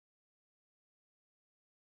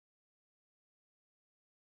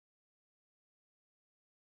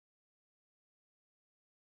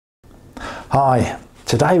Hi,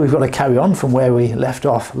 today we've got to carry on from where we left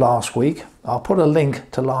off last week. I'll put a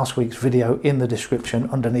link to last week's video in the description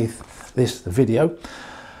underneath this video.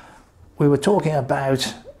 We were talking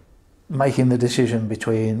about making the decision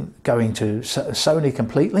between going to Sony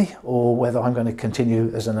completely or whether I'm going to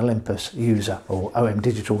continue as an Olympus user or OM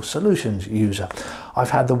Digital Solutions user. I've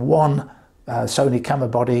had the one Sony camera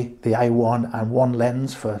body, the A1, and one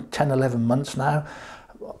lens for 10-11 months now.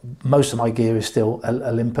 Most of my gear is still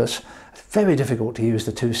Olympus. It's very difficult to use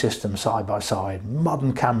the two systems side by side.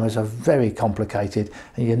 Modern cameras are very complicated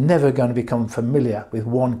and you're never going to become familiar with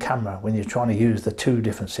one camera when you're trying to use the two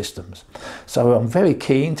different systems. So I'm very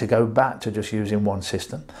keen to go back to just using one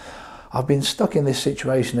system. I've been stuck in this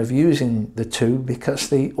situation of using the two because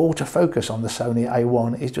the autofocus on the Sony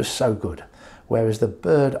A1 is just so good, whereas the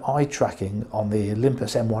bird eye tracking on the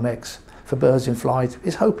Olympus M1X for birds in flight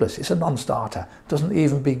is hopeless. It's a non-starter. Doesn't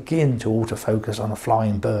even begin to autofocus on a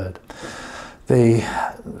flying bird. The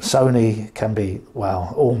Sony can be,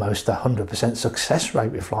 well, almost 100% success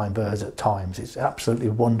rate with flying birds at times. It's absolutely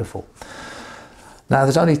wonderful. Now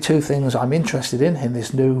there's only two things I'm interested in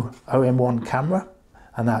this new OM1 camera,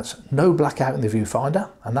 and that's no blackout in the viewfinder,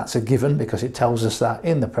 and that's a given because it tells us that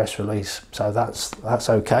in the press release, so that's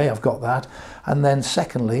okay, I've got that. And then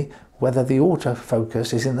secondly, whether the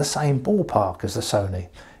autofocus is in the same ballpark as the Sony.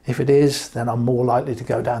 If it is, then I'm more likely to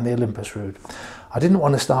go down the Olympus route. I didn't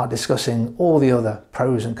want to start discussing all the other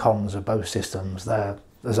pros and cons of both systems.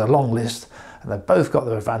 There's a long list and they've both got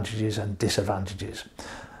their advantages and disadvantages.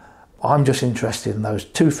 I'm just interested in those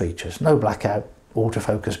two features, no blackout,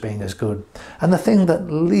 autofocus being as good. And the thing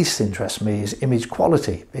that least interests me is image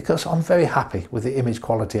quality, because I'm very happy with the image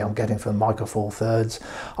quality I'm getting from Micro Four Thirds.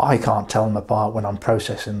 I can't tell them apart when I'm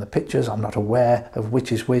processing the pictures. I'm not aware of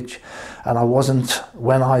which is which, and I wasn't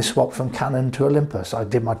when I swapped from Canon to Olympus. I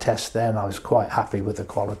did my test then, I was quite happy with the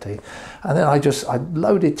quality, and then I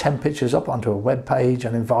loaded 10 pictures up onto a web page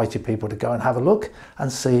and invited people to go and have a look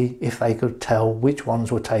and see if they could tell which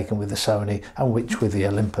ones were taken with the Sony and which with the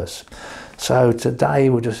Olympus. So today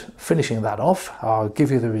we're just finishing that off. I'll give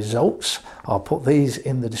you the results. I'll put these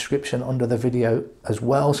in the description under the video as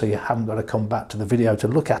well, so you haven't got to come back to the video to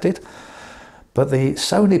look at it. But the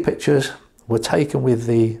Sony pictures were taken with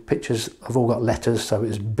the pictures have all got letters, so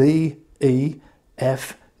it's B, E,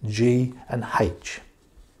 F, G and H.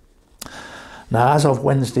 Now, as of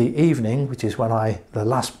Wednesday evening, which is when the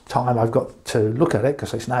last time I've got to look at it,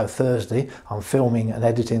 because it's now Thursday, I'm filming and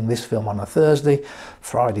editing this film on a Thursday,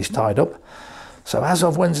 Friday's tied up. So as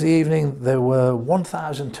of Wednesday evening, there were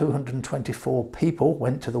 1,224 people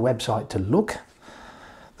went to the website to look.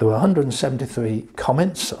 There were 173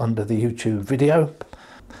 comments under the YouTube video.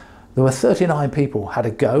 There were 39 people had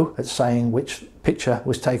a go at saying which picture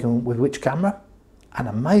was taken with which camera, and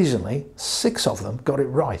amazingly, 6 of them got it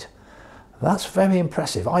right. That's very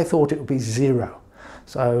impressive. I thought it would be 0.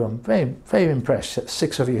 So I'm very, very impressed that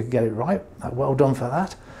 6 of you could get it right. Well done for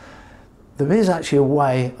that. There is actually a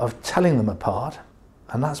way of telling them apart,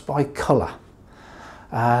 and that's by colour.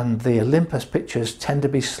 And the Olympus pictures tend to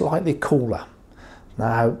be slightly cooler.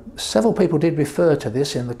 Now, several people did refer to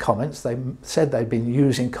this in the comments. They said they'd been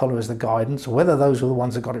using colour as the guidance. Whether those were the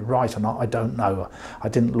ones that got it right or not, I don't know. I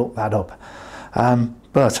didn't look that up.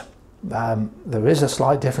 There is a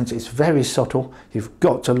slight difference. It's very subtle. You've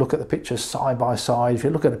got to look at the pictures side by side. If you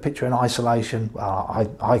look at a picture in isolation,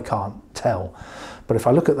 I can't tell. But if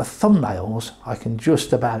I look at the thumbnails, I can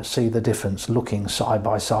just about see the difference looking side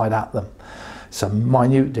by side at them. It's a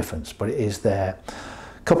minute difference, but it is there.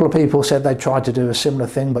 A couple of people said they tried to do a similar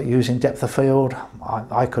thing but using depth of field.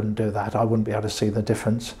 I couldn't do that. I wouldn't be able to see the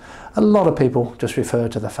difference. A lot of people just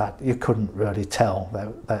referred to the fact you couldn't really tell.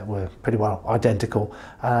 They were pretty well identical.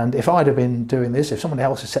 And if I'd have been doing this, if someone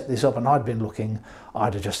else had set this up and I'd been looking,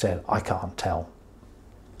 I'd have just said, I can't tell.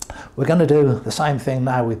 We're going to do the same thing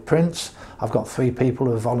now with prints. I've got 3 people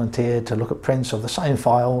who have volunteered to look at prints of the same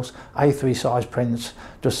files, A3 size prints,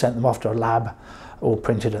 just sent them off to a lab, all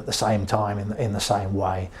printed at the same time in the same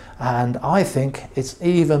way. And I think it's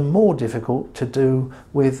even more difficult to do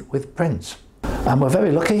with prints. And we're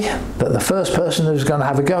very lucky that the first person who's going to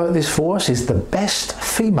have a go at this for us is the best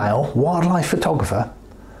female wildlife photographer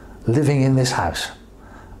living in this house,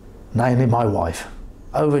 namely my wife.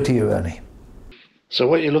 Over to you, Ernie. So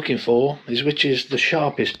what you're looking for is which is the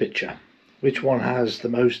sharpest picture, which one has the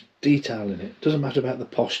most detail in it. Doesn't matter about the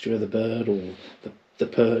posture of the bird or the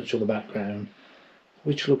perch or the background.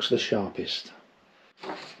 Which looks the sharpest?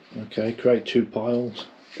 Okay, create 2 piles.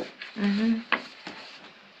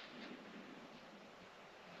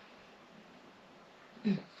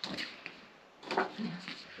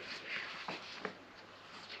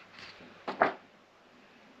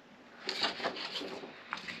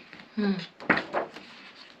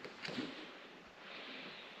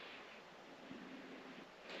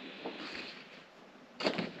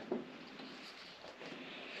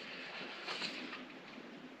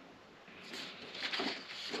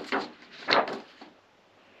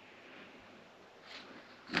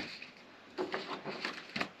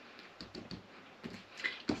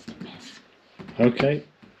 Okay,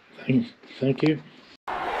 thank you.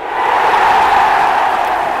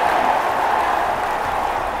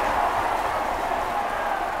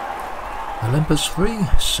 Olympus 3,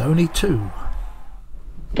 Sony 2.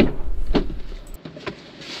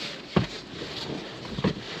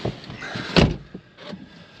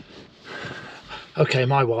 Okay,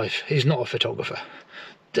 my wife is not a photographer,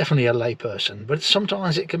 definitely a layperson, but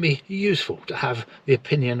sometimes it can be useful to have the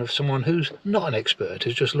opinion of someone who's not an expert,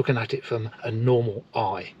 who's just looking at it from a normal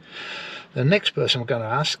eye. The next person I'm going to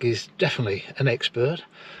ask is definitely an expert.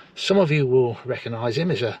 Some of you will recognise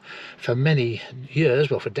him as for many years,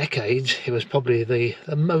 well for decades, he was probably the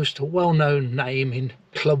most well-known name in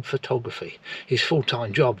club photography. His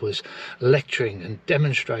full-time job was lecturing and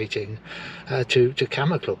demonstrating to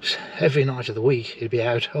camera clubs. Every night of the week he'd be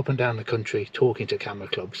out up and down the country talking to camera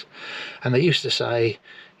clubs. And they used to say,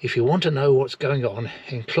 if you want to know what's going on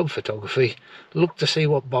in club photography, look to see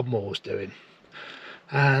what Bob Moore's doing.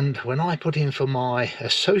 And when I put in for my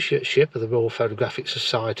associateship of the Royal Photographic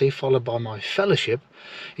Society, followed by my fellowship,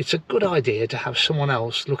 it's a good idea to have someone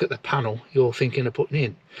else look at the panel you're thinking of putting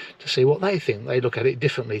in, to see what they think. They look at it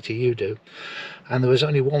differently to you do. And there was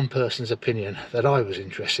only one person's opinion that I was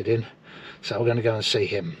interested in, so we're going to go and see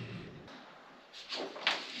him.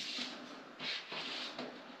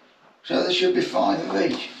 So there should be 5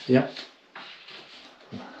 of each? Yeah.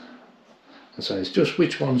 And so it's just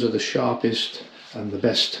which ones are the sharpest and the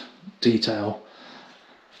best detail.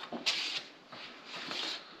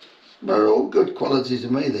 They're all good quality to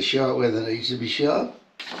me. The sharp where they need to be sharp.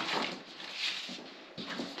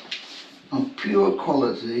 And pure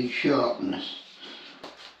quality sharpness.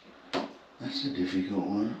 That's a difficult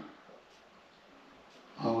one.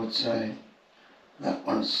 I would say that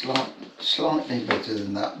one's slightly better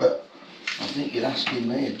than that, but I think you're asking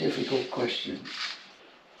me a difficult question.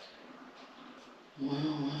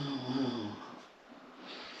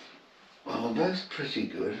 Well, they're both pretty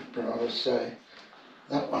good, but I would say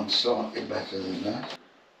that one's slightly better than that.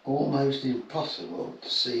 Almost impossible to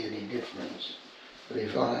see any difference. But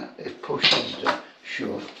if push comes to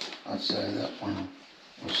shove, I'd say that one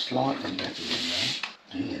was slightly better than that.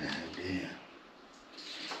 Dear, oh dear.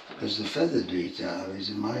 Because the feather detail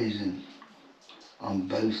is amazing on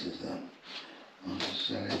both of them. I would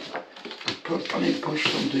say, when it push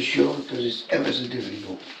comes to shove, because it's ever so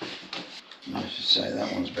difficult. I should say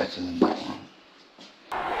that one's better than that one.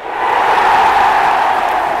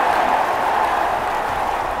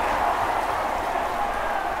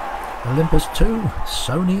 Olympus 2,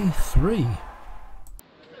 Sony 3.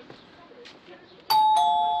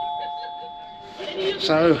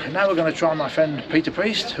 So now we're going to try my friend Peter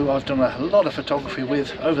Priest, who I've done a lot of photography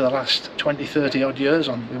with over the last 20-30 odd years.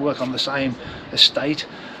 We work on the same estate,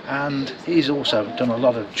 and he's also done a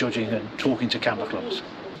lot of judging and talking to camera clubs.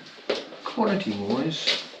 Quality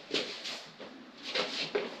wise,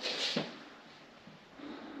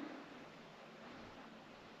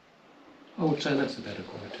 I would say that's the better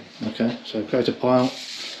quality. Okay, so create a pile,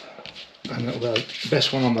 and the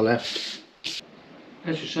best one on the left.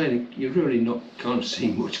 As you say, you really can't see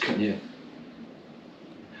much, can you?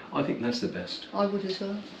 I think that's the best. I would as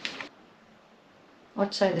well.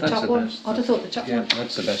 I'd say the top one. I'd have thought the top one. Yeah,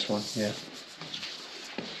 that's the best one, yeah.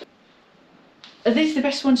 Are these the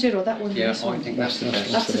best ones here, or that one? Yeah, this one? I think that's the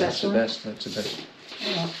best. That's the best one. That's the best.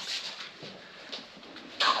 Yeah.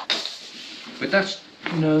 But that's,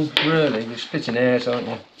 really, you're splitting hairs, aren't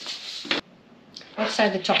you? I'd say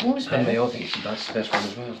the top one was better. And I think that's the best one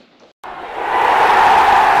as well.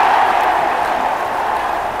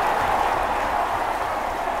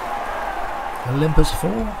 Olympus 4,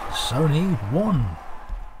 Sony 1.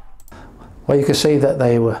 Well, you can see that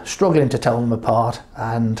they were struggling to tell them apart,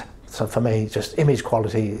 and so for me, just image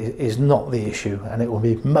quality is not the issue, and it will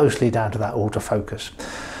be mostly down to that autofocus.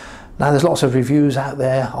 Now, there's lots of reviews out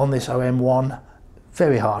there on this OM1.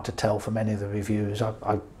 Very hard to tell from any of the reviews.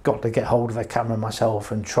 I've got to get hold of a camera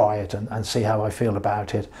myself and try it and see how I feel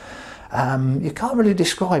about it. You can't really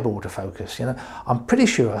describe autofocus, you know. I'm pretty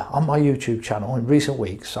sure on my YouTube channel in recent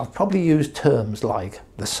weeks I've probably used terms like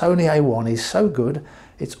the Sony A1 is so good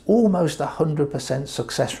it's almost 100%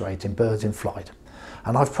 success rate in birds in flight.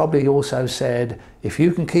 And I've probably also said if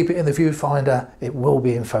you can keep it in the viewfinder it will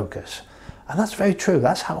be in focus. And that's very true.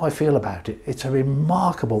 That's how I feel about it. It's a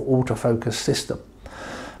remarkable autofocus system.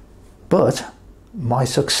 But my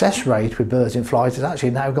success rate with birds in flight has actually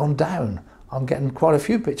now gone down. I'm getting quite a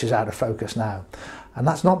few pictures out of focus now. And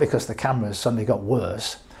that's not because the camera's suddenly got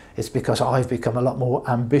worse. It's because I've become a lot more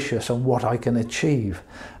ambitious on what I can achieve.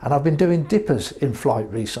 And I've been doing dippers in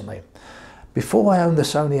flight recently. Before I owned the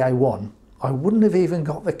Sony A1, I wouldn't have even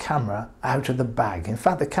got the camera out of the bag. In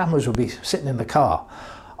fact, the cameras would be sitting in the car.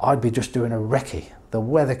 I'd be just doing a recce. The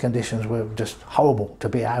weather conditions were just horrible to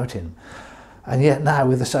be out in. And yet now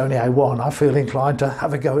with the Sony A1, I feel inclined to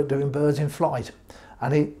have a go at doing birds in flight.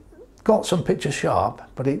 And it got some pictures sharp,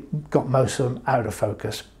 but it got most of them out of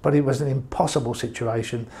focus. But it was an impossible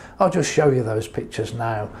situation. I'll just show you those pictures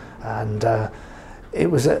now. And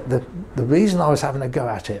it was the reason I was having a go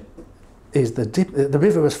at it is the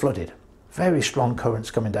river was flooded. Very strong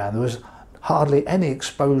currents coming down. There was hardly any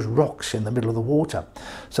exposed rocks in the middle of the water.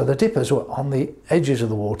 So the dippers were on the edges of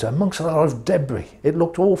the water amongst a lot of debris. It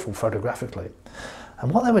looked awful photographically.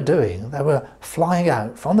 And what they were doing, they were flying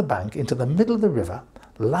out from the bank into the middle of the river,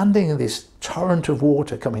 landing in this torrent of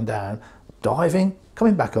water coming down, diving,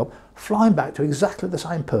 coming back up, flying back to exactly the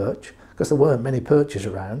same perch, because there weren't many perches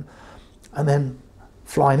around, and then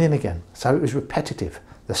flying in again. So it was repetitive,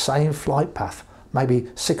 the same flight path, maybe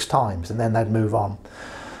 6 times, and then they'd move on.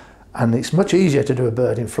 And it's much easier to do a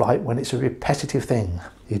bird in flight when it's a repetitive thing.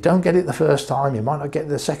 You don't get it the first time, you might not get it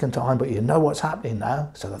the second time, but you know what's happening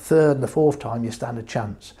now. So the third and the fourth time you stand a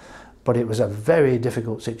chance. But it was a very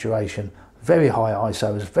difficult situation, very high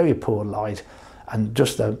ISOs, very poor light, and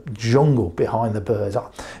just a jungle behind the birds.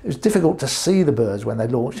 It was difficult to see the birds when they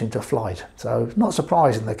launched into flight. So it's not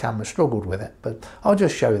surprising the camera struggled with it, but I'll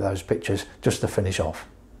just show you those pictures just to finish off.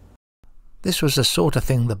 This was the sort of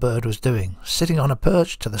thing the bird was doing, sitting on a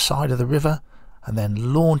perch to the side of the river and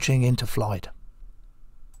then launching into flight.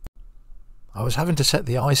 I was having to set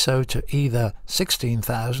the ISO to either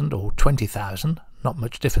 16,000 or 20,000, not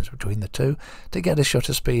much difference between the two, to get a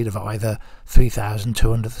shutter speed of either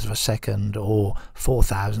 3,200ths of a second or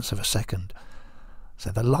 4,000ths of a second. So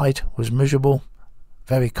the light was miserable,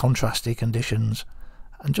 very contrasty conditions,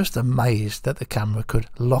 and just amazed that the camera could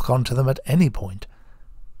lock onto them at any point.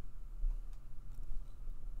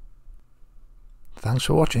 Thanks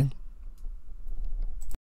for watching.